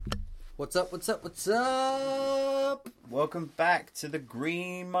What's up, what's up, what's up? Welcome back to the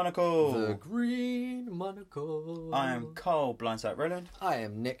Green Monocle. The Green Monocle. I am Cole, Blindside Roland. I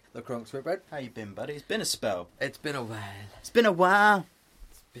am Nick, the Kronk Sweetbread. How you been, buddy? It's been a spell. It's been a while. It's been a while.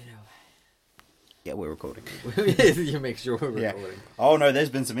 It's been a Yeah, we're recording. while. You make sure we're Yeah. recording. Oh no, there's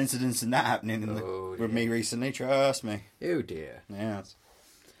been some incidents in that happening Oh, with me recently, trust me. Oh dear. Yeah.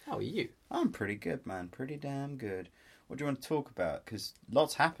 How are you? I'm pretty good, man. Pretty damn good. What do you want to talk about? Because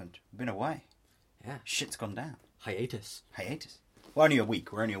lots happened. I've been away. Yeah. Shit's gone down. Hiatus. Hiatus. Well, only a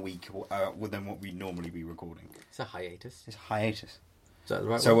week. We're only a week than what we'd normally be recording. It's a hiatus. It's hiatus. Is that the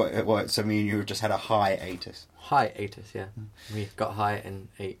right So word? what? So me and you have just had a hiatus. Hiatus, yeah. We got high and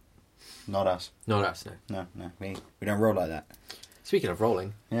ate. Not us. Not us, no. No. We don't roll like that. Speaking of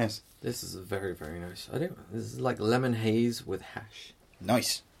rolling, Yes. this is very, very nice. This is like lemon haze with hash.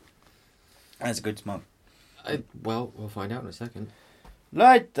 Nice. That's a good smoke. Well, we'll find out in a second.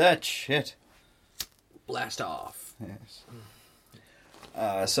 Light that shit. Blast off. Yes.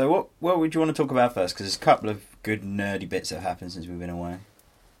 So what would you want to talk about first? Because there's a couple of good nerdy bits that have happened since we've been away.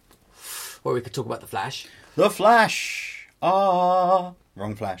 Well, we could talk about The Flash. The Flash. Wrong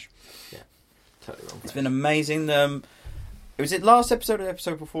Flash. Totally wrong. It's been amazing. Was it last episode or the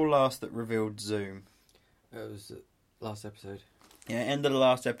episode before last that revealed Zoom? It was the last episode. Yeah, end of the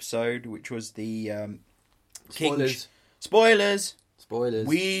last episode, which was the Spoilers. Spoilers. Spoilers.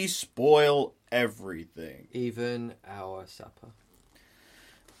 We spoil everything. Even our supper.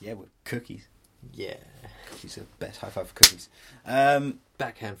 Yeah, with cookies. Yeah. Cookies are the best. High five for cookies.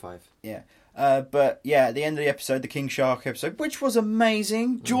 Backhand 5. Yeah. But yeah, at the end of the episode, the King Shark episode, which was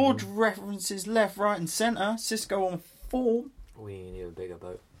amazing. George references left, right, and centre. Cisco on form. We need a bigger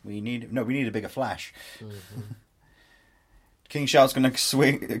boat. We need a bigger Flash. Mm-hmm. King Shark's gonna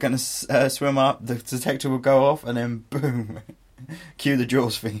swim up. The detector will go off, and then boom, cue the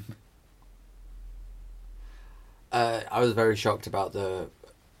Jaws theme. I was very shocked about the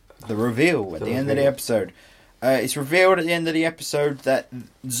reveal at the end of the episode. It's revealed at the end of the episode that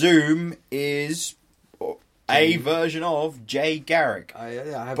Zoom is a version of Jay Garrick. I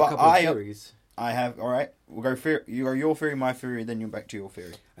have a couple of theories. I have. All right, we'll go. You go your theory, my theory, then you're back to your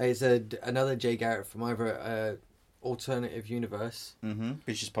theory. It's another Jay Garrett from either alternative universe. Mm-hmm.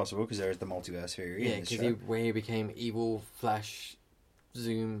 Which is possible because there is the multiverse theory. Yeah, because where he became evil Flash,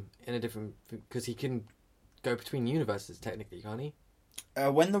 Zoom in a different, because he can go between universes technically, can't he?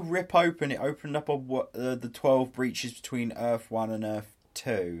 When the rip opened, it opened up the 12 breaches between Earth 1 and Earth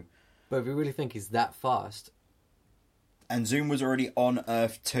 2. But if you really think he's that fast, and Zoom was already on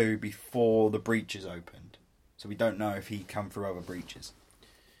Earth 2 before the breaches opened, so we don't know if he come through other breaches.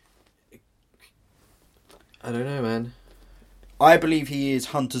 I don't know, man. I believe he is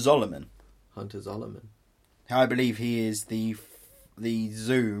Hunter Zolomon. Hunter Zolomon. I believe he is the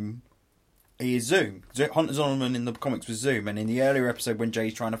Zoom. He is Zoom. Hunter Zolomon in the comics was Zoom, and in the earlier episode when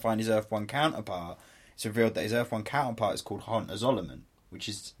Jay's trying to find his Earth 1 counterpart, it's revealed that his Earth 1 counterpart is called Hunter Zolomon, which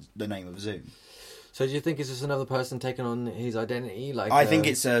is the name of Zoom. So do you think it's just another person taking on his identity? I think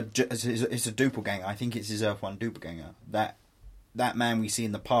it's a doppelganger. I think it's his Earth 1 doppelganger. That man we see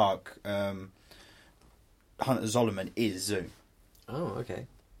in the park, Hunter Zolomon, is Zoom. Oh, okay.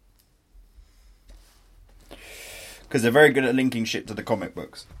 Because they're very good at linking shit to the comic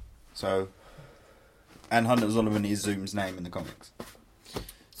books. So, and Hunter Zolomon is Zoom's name in the comics.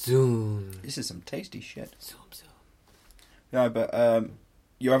 Zoom. This is some tasty shit. Zoom. Yeah, but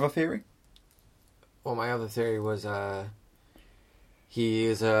your other theory? Well, my other theory was he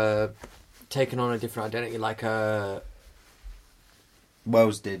is taking on a different identity, like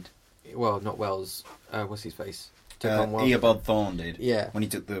Wells did. well, not Wells. What's his face? Took on Wells. Eobard Thawne did. Yeah. When he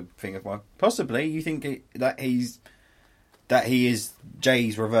took the thing of possibly you think that he is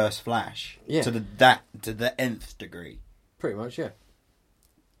Jay's reverse Flash. Yeah. To the nth degree. Pretty much, yeah.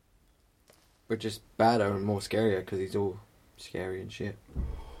 But just badder and more scarier because he's all scary and shit.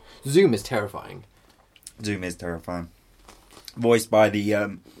 Zoom is terrifying. Zoom is terrifying. Voiced by the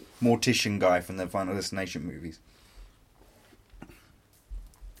mortician guy from the Final Destination movies.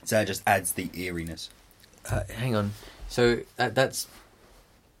 So that just adds the eeriness. Hang on. So that's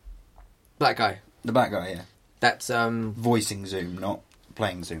black guy. The black guy, yeah. That's Voicing Zoom, not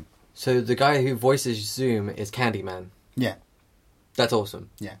playing Zoom. So the guy who voices Zoom is Candyman. Yeah. That's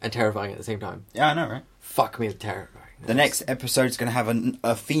awesome. Yeah. And terrifying at the same time. Yeah, I know, right? Fuck me, terrifying. The next episode's going to have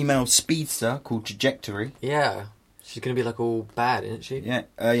a female speedster called Trajectory. Yeah. She's going to be like all bad, isn't she? Yeah,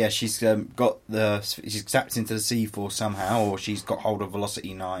 she's she's zapped into the C-Force somehow, or she's got hold of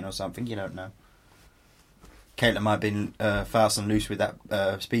Velocity 9 or something, you don't know. Caitlin might have been fast and loose with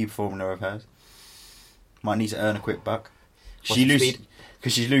that speed formula of hers. Might need to earn a quick buck. What's the speed?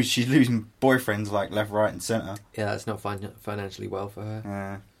 Because she's losing boyfriends like left, right, and centre. Yeah, that's not financially well for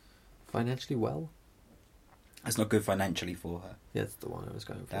her. Financially well? That's not good financially for her. Yeah, that's the one I was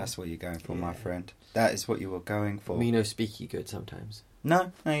going for. That's what you're going for, my friend. That is what you were going for. Me no speaky good sometimes.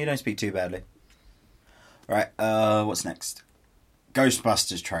 No, you don't speak too badly. Right, what's next?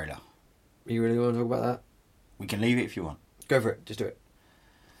 Ghostbusters trailer. You really want to talk about that? We can leave it if you want. Go for it. Just do it.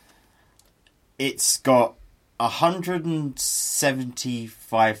 It's got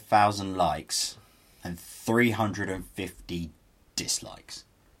 175,000 likes and 350 dislikes.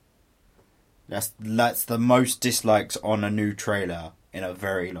 That's the most dislikes on a new trailer in a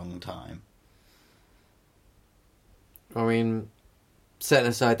very long time. I mean, setting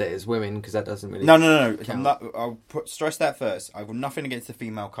aside that it's women, because that doesn't really... No. count. I'll stress that first. I've got nothing against the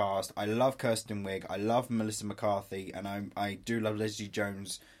female cast. I love Kirsten Wiig. I love Melissa McCarthy. And I do love Leslie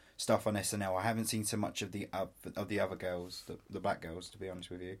Jones stuff on SNL. I haven't seen so much of the other girls, the black girls, to be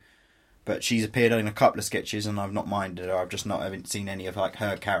honest with you. But she's appeared in a couple of sketches and I've not minded her. I've just haven't seen any of like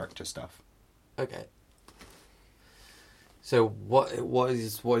her character stuff. Okay. So what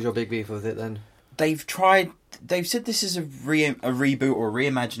is your big beef with it then? They've said this is a reboot or a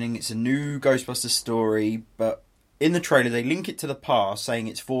reimagining. It's a new Ghostbusters story, but in the trailer they link it to the past, saying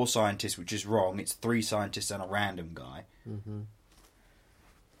it's 4 scientists, which is wrong. It's 3 scientists and a random guy. Mm-hmm.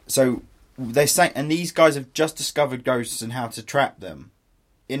 So they're saying, and these guys have just discovered ghosts and how to trap them.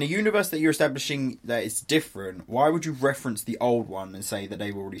 In a universe that you're establishing that it's different, why would you reference the old one and say that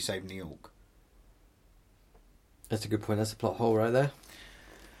they've already saved New York? That's a good point. That's a plot hole right there.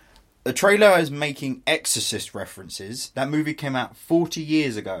 The trailer is making Exorcist references. That movie came out 40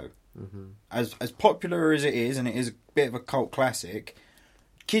 years ago. Mm-hmm. As popular as it is, and it is a bit of a cult classic,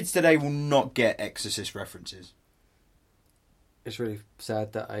 kids today will not get Exorcist references. It's really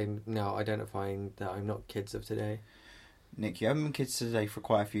sad that I'm now identifying that I'm not kids of today. Nick, you haven't been kids today for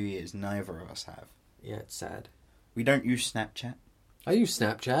quite a few years. Neither of us have. Yeah, it's sad. We don't use Snapchat. I use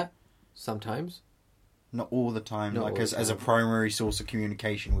Snapchat sometimes. Not all the time, Not like all as the a time. primary source of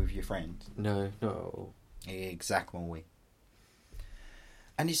communication with your friends. No. Exactly.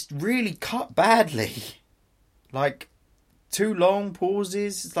 And it's really cut badly. Like, too long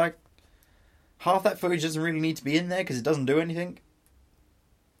pauses. It's like, half that footage doesn't really need to be in there because it doesn't do anything.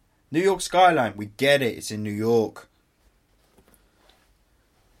 New York skyline, we get it. It's in New York.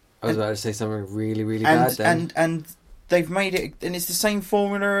 I was about to say something really, really bad then. And they've made it, and it's the same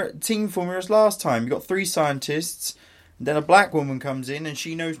team formula as last time. You've got 3 scientists, and then a black woman comes in, and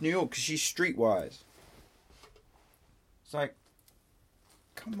she knows New York because she's streetwise. It's like,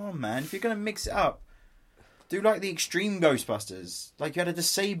 come on, man. If you're going to mix it up, do like the extreme Ghostbusters. Like, you had a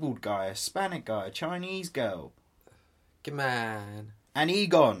disabled guy, a Hispanic guy, a Chinese girl. Come on. And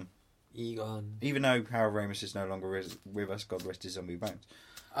Egon. Egon. Even though Harold Ramis is no longer with us, God rest his zombie bones.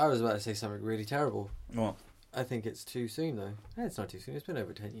 I was about to say something really terrible. What? I think it's too soon, though. No, it's not too soon. It's been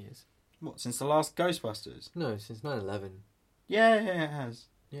over 10 years. What, since the last Ghostbusters? No, since 9/11. Yeah, it has.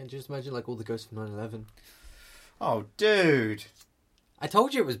 Yeah, just imagine, like, all the ghosts from 9/11. Oh, dude. I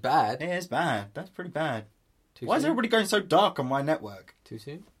told you it was bad. Yeah, it's bad. That's pretty bad. Too Why is soon? everybody going so dark on my network? Too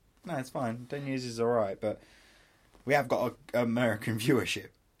soon? No, it's fine. 10 years is alright, but we have got an American viewership.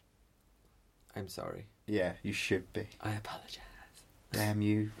 I'm sorry. Yeah, you should be. I apologize. Damn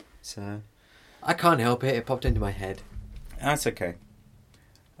you, sir. I can't help it. It popped into my head. That's okay.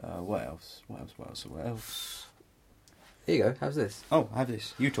 What else? Here you go. How's this? Oh, have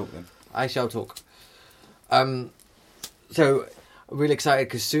this. You talk then. I shall talk. So, I'm really excited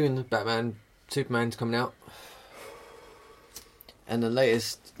because soon Superman's coming out. And the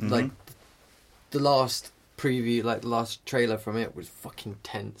latest, like, the last preview, like, the last trailer from it was fucking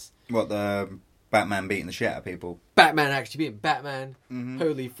tense. What, the Batman beating the shit out of people? Batman actually being Batman. Mm-hmm.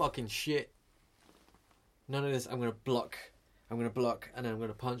 Holy fucking shit. None of this, I'm going to block, and then I'm going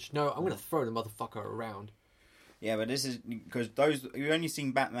to punch. No, I'm going to throw the motherfucker around. Yeah, but this is because you've only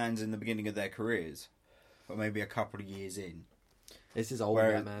seen Batmans in the beginning of their careers, or maybe a couple of years in. This is old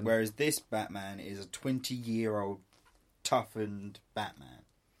Batman. Whereas this Batman is a 20-year-old toughened Batman.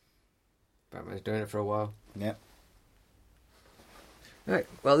 Batman's doing it for a while. Yep. Right.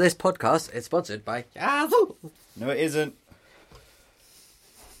 Well, this podcast is sponsored by Yazoo. No, it isn't.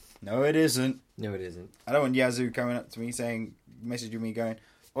 No, it isn't. No, it isn't. I don't want Yazoo coming up to me messaging me going,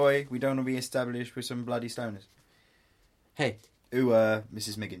 "Oi, we don't want to be established with some bloody stoners." Hey. Ooh,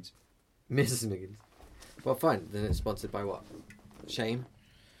 Mrs. Miggins. Mrs. Miggins. Well, fine. Then it's sponsored by what? Shame?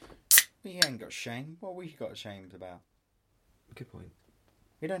 We ain't got shame. What we got ashamed about? Good point.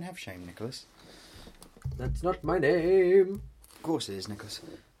 We don't have shame, Nicholas. That's not my name. Of course it is, Nicholas.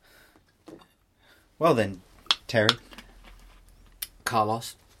 Well then, Terry.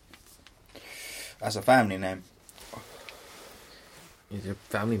 Carlos. That's a family name. Is your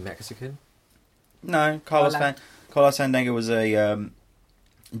family Mexican? No, Carlos Fandango was a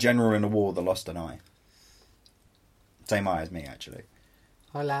general in a war that lost an eye. Same eye as me, actually.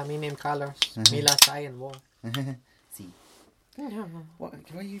 Hola, mi name Carlos. Me last eye in war. See. Why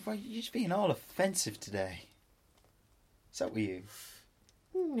are you just being all offensive today? Is that with you?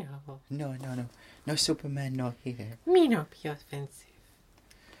 No. No Superman, not here. Me not be offensive.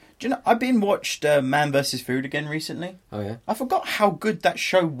 Do you know, I've been watched Man vs. Food again recently. Oh, yeah? I forgot how good that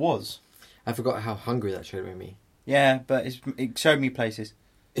show was. I forgot how hungry that showed me. Yeah, but it showed me places.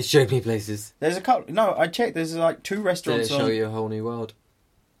 It showed me places. There's a couple... No, I checked. There's like 2 Did restaurants it show you a whole new world?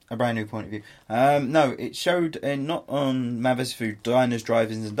 A brand new point of view. No, it showed not on Man vs. Food, Diners,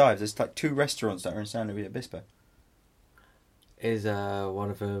 Drive-Ins and Dives. There's like 2 restaurants that are in San Luis Obispo. Is one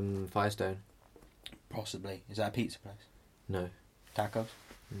of them Firestone? Possibly. Is that a pizza place? No. Tacos?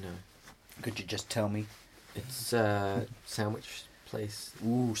 No. Could you just tell me? It's a sandwich place.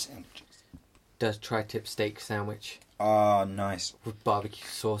 Ooh, sandwiches. Does tri-tip steak sandwich Ah, nice. with barbecue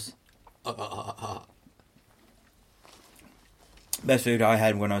sauce. Best food I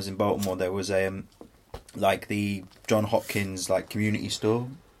had when I was in Baltimore, there was like the John Hopkins like community store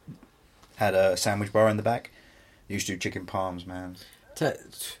had a sandwich bar in the back. They used to do chicken palms, man.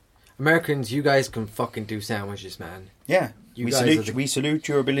 Americans, you guys can fucking do sandwiches, man. Yeah, You we guys salute are the we salute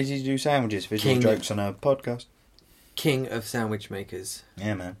your ability to do sandwiches. Visual king- jokes on a podcast. King of sandwich makers.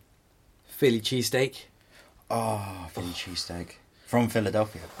 Yeah, man. Philly cheesesteak. Oh, Philly cheesesteak from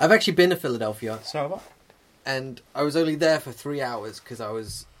Philadelphia. I've actually been to Philadelphia, So what? and I was only there for 3 hours because I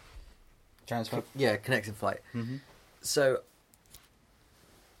was Transfer. connecting flight. Mm-hmm. So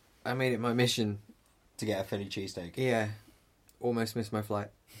I made it my mission. To get a Philly cheesesteak. Yeah, almost missed my flight.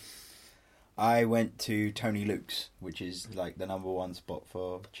 I went to Tony Luke's, which is like the #1 spot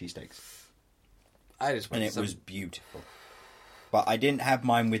for cheesesteaks. I just went And to it was beautiful. But I didn't have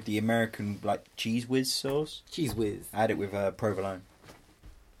mine with the American like cheese whiz sauce. cheese whiz. I had it with provolone.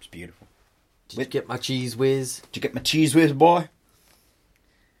 It's beautiful. Did you get my cheese whiz? Did you get my cheese whiz, boy?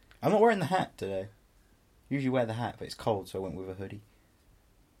 I'm not wearing the hat today. Usually wear the hat, but it's cold, so I went with a hoodie.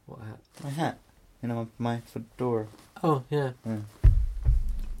 What hat? My hat. You know, my fedora. Oh, yeah.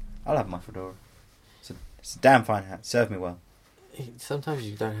 I'll have my fedora. It's a damn fine hat. Served me well. Sometimes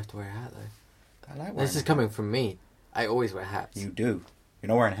you don't have to wear a hat, though. I like wearing This is a hat. coming from me. I always wear hats. You do. You're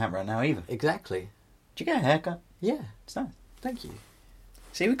not wearing a hat right now either. Exactly. Did you get a haircut? Yeah. It's nice. Thank you.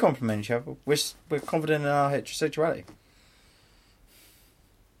 See, we compliment each other. We're confident in our heterosexuality.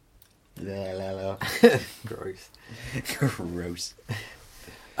 Gross. Gross.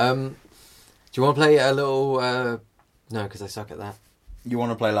 Do you want to play a little... No, because I suck at that. You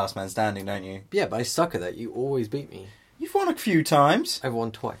want to play Last Man Standing, don't you? Yeah, but I suck at that. You always beat me. You've won a few times. I've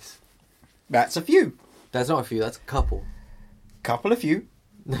won twice. That's a few. That's not a few, that's a couple. Couple of few.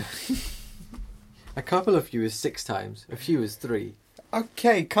 A couple of few is 6 times. A few is 3.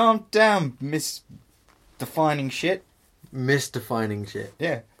 Okay, calm down, Miss Defining shit. Misdefining shit.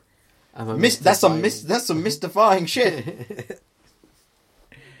 Yeah. I'm a That's some misdefining- mystifying shit.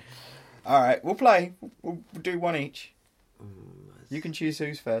 All right, we'll play. We'll do one each. You can choose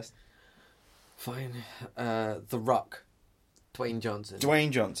who's first. Fine. The Rock. Dwayne Johnson.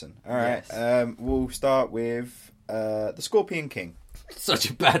 Dwayne Johnson. All right. Yes. We'll start with the Scorpion King. Such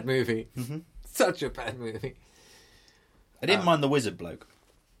a bad movie. Mm-hmm. Such a bad movie. I didn't mind the wizard bloke.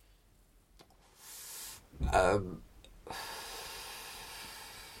 A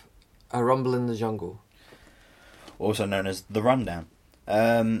Rumble in the Jungle. Also known as The Rundown.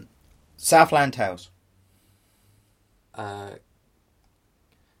 Southland Tales. No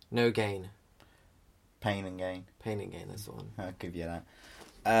Gain. Pain and Gain. Pain and Gain, that's the one. I'll give you that.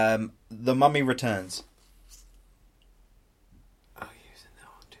 The Mummy Returns. Oh, you're using that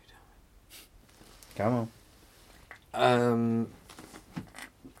one too, Come on. damn it.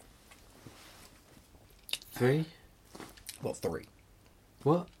 3? Got 3.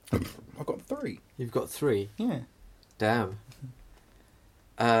 What? I've got 3. You've got 3? Yeah. Damn.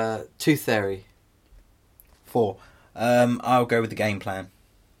 Tooth Fairy. 4. I'll go with the Game Plan.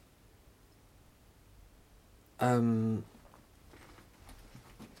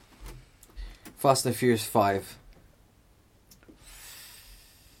 Fast and Furious 5.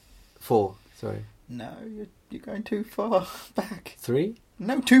 4, sorry. No, you're going too far back. 3?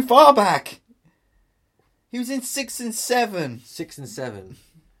 No, too far back. He was in 6 and 7. 6 and 7.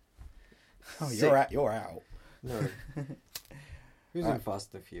 Oh, Six. you're out. No. He was in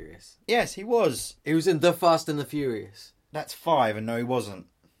Fast and the Furious. Yes, he was. He was in The Fast and the Furious. That's 5, and no, he wasn't.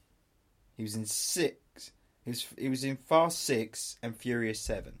 He was in 6. He was in Fast 6 and Furious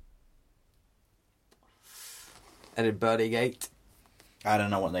 7. And in Burning 8. I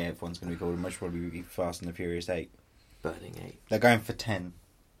don't know what the 8th one's going to be called. It must probably be Fast and the Furious 8. Burning 8. They're going for 10.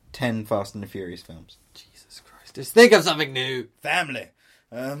 10 Fast and the Furious films. Jesus Christ. Just think of something new. Family.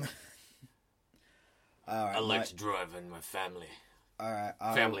 Alright, I like to drive in my family. Alright.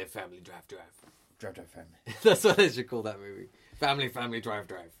 Family, drive. Drive family. That's what they should call that movie. Family, drive.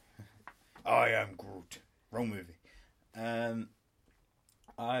 I am Groot. Wrong movie.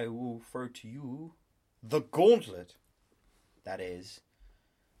 I will throw to you The Gauntlet. That is...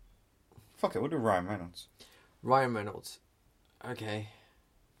 Fuck it, we'll do Ryan Reynolds. Ryan Reynolds. Okay.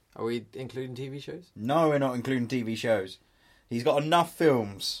 Are we including TV shows? No, we're not including TV shows. He's got enough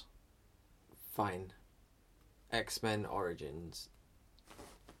films. Fine. X-Men Origins.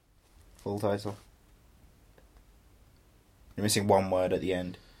 Full title. You're missing one word at the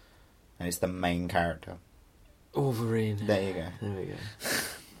end. And it's the main character. Wolverine. There you go. There we go.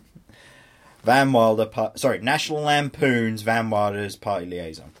 Van Wilder... National Lampoon's Van Wilder's Party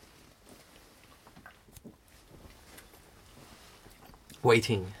Liaison.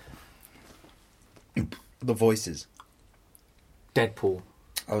 Waiting. The Voices. Deadpool.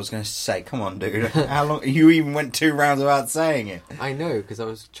 I was going to say, come on, dude. How long? You even went 2 rounds without saying it. I know, because I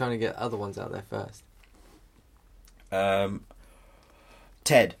was trying to get other ones out there first.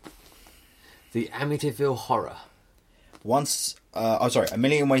 Ted. The Amityville Horror. A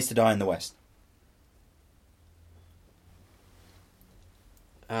Million Ways to Die in the West.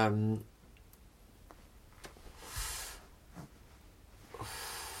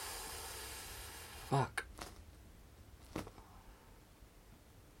 Fuck.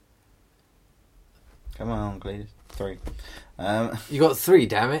 Come on, please. 3. You got 3,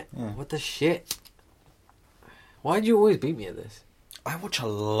 damn it. Yeah. What the shit? Why do you always beat me at this? I watch a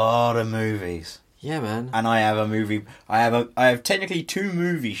lot of movies. Yeah, man. And I have a movie... I have technically 2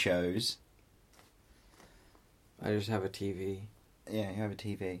 movie shows. I just have a TV. Yeah, you have a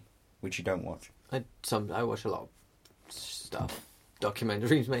TV, which you don't watch. I watch a lot of stuff.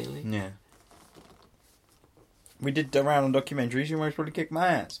 Documentaries, mainly. Yeah. We did a round on documentaries. You most probably kicked my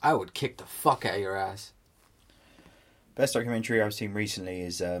ass. I would kick the fuck out of your ass. Best documentary I've seen recently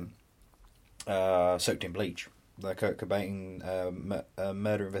is Soaked in Bleach. The Kurt Cobain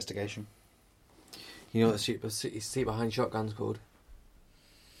murder investigation. You know what the seat behind shotgun's called?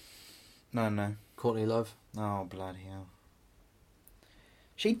 No. Courtney Love. Oh, bloody hell.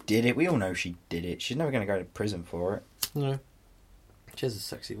 She did it. We all know she did it. She's never going to go to prison for it. No. She has a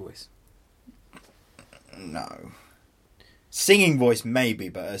sexy voice. No. Singing voice, maybe,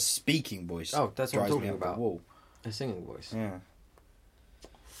 but a speaking voice that's what I'm drives me talking up about. the wall. A singing voice. Yeah.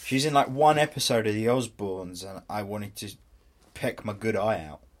 She's in like one episode of The Osbournes, and I wanted to peck my good eye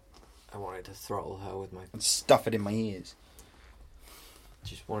out. I wanted to throttle her with my... And stuff it in my ears.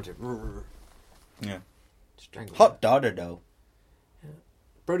 Just wanted to... Yeah. Strangle Hot her. daughter, though. Yeah.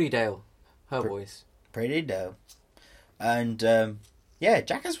 Brody Dale. Her voice. Pretty dope. And,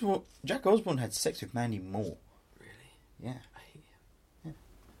 Jack Osbourne had sex with Mandy Moore. Really? Yeah. I hate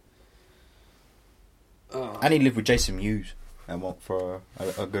him. And he lived with Jason Mewes for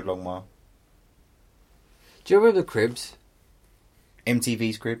a good long while. Do you remember the Cribs?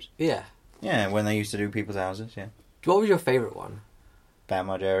 MTV's Cribs? Yeah. Yeah, when they used to do people's houses, yeah. What was your favourite one? Bam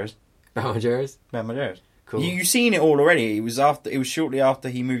Margera's. Bam Margera's? Bam Margera's. Cool. You've seen it all already. It was shortly after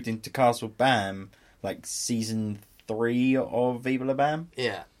he moved into Castle Bam, like season 3 of Viva La Bam.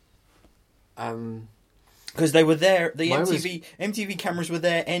 Yeah. Because they were there. The Mine MTV cameras were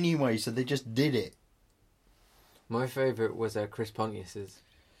there anyway, so they just did it. My favourite was Chris Pontius's.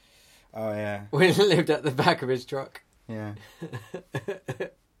 Oh yeah. When he lived at the back of his truck. Yeah.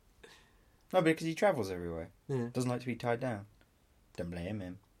 No, because he travels everywhere. Yeah. Doesn't like to be tied down. Don't blame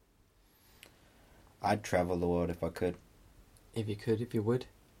him. I'd travel the world if I could. If you would.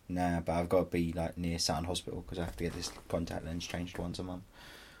 Nah, but I've got to be like near Sutton Hospital because I have to get this contact lens changed once a month.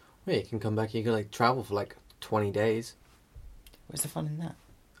 Well, you can come back. You can like travel for like 20 days. Where's the fun in that?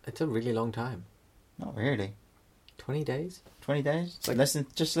 It's a really long time. Not really. 20 days? 20 days? It's like less than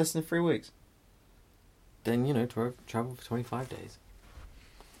 3 weeks. Then travel for 25 days.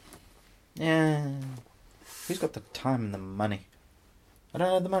 Yeah. Who's got the time and the money? I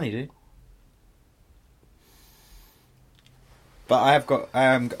don't have the money, dude. But I've got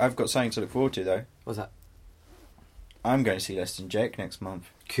something to look forward to though. What's that? I'm going to see Less Than Jake next month.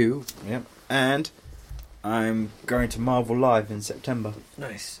 Cool. Yep. And I'm going to Marvel Live in September.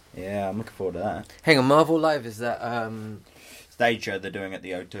 Nice. Yeah, I'm looking forward to that. Hang on, Marvel Live is that Stage show they're doing at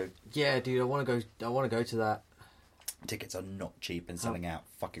the O2. Yeah, dude, I want to go to that. Tickets are not cheap and selling out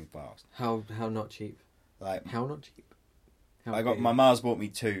fucking fast. How not cheap? Like, How not cheap? How I got big? my Mars bought me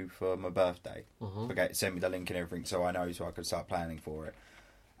 2 for my birthday. Uh-huh. Okay, send me the link and everything, so I know, so I could start planning for it.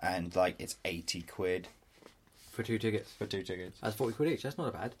 And like, it's £80 For 2 tickets. for 2 tickets. That's 40 quid each. That's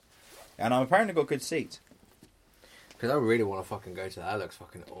not bad. And I've apparently got good seats. Because I really want to fucking go to that. That looks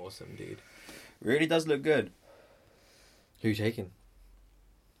fucking awesome, dude. Really does look good. Who you taking?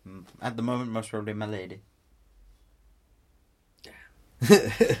 At the moment, most probably my lady.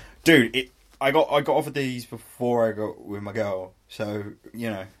 Dude, I got offered these before I got with my girl, so you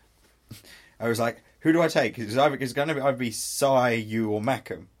know, I was like, "Who do I take?" Because it's going to either be Sai, you, or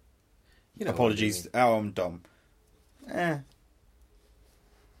Mackham. You know Apologies, I'm Dom.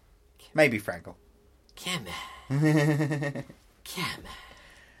 Maybe Frankel. Come on.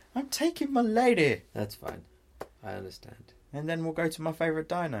 I'm taking my lady, That's fine. I understand. and then we'll go to my favourite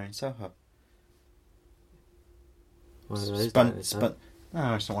dino in Soho. One of those diners, huh?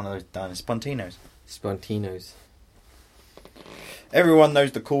 No, it's not one of those dinos. Spontinos. Spontinos. Everyone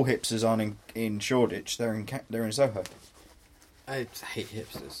knows the cool hipsters aren't in Shoreditch. They're in Soho. I hate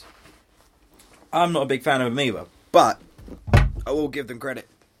hipsters. I'm not a big fan of them either, but I will give them credit.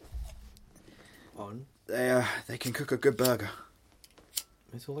 On? They can cook a good burger.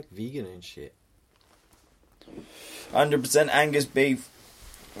 It's all like vegan and shit. 100% Angus beef.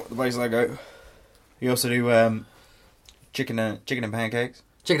 What the place I go. You also do chicken and pancakes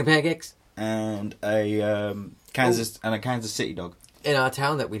Chicken and pancakes. and a Kansas City dog. In our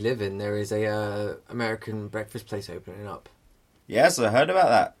town that we live in, there is a American breakfast place opening up. Yes, I heard about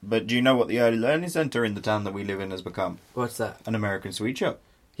that. But do you know what the early learning centre in the town that we live in has become? What's that? An American sweet shop.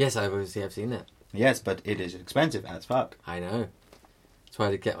 Yes, I've seen that. Yes, but it is expensive as fuck. I know. That's why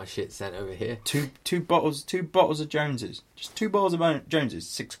I did get my shit sent over here. Two bottles of Joneses. Just 2 bottles of Joneses,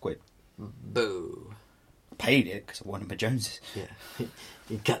 £6. Boo. Paid it because I wanted my Joneses. Yeah.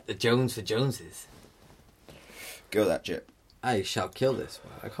 You got the Jones for Joneses. Kill that shit. I shall kill this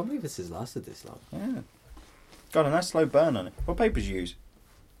one. I can't believe this has lasted this long. Yeah. Got a nice slow burn on it. What papers you use?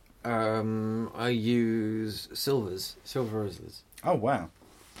 I use Silver Rizzlers. Oh, wow.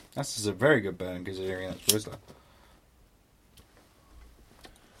 That's just a very good burn considering that's Rizzler.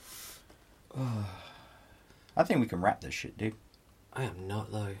 I think we can wrap this shit, dude. I am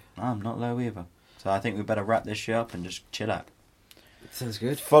not low. I'm not low either. So I think we better wrap this shit up and just chill out. Sounds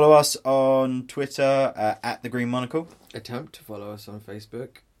good. Follow us on Twitter at The Green Monocle. Attempt to follow us on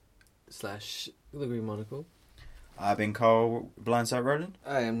Facebook / The Green Monocle. I've been Carl Blindside Roland.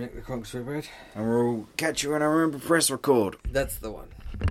 I am Nick the Conqueror Red. And we'll catch you when I remember press record. That's the one.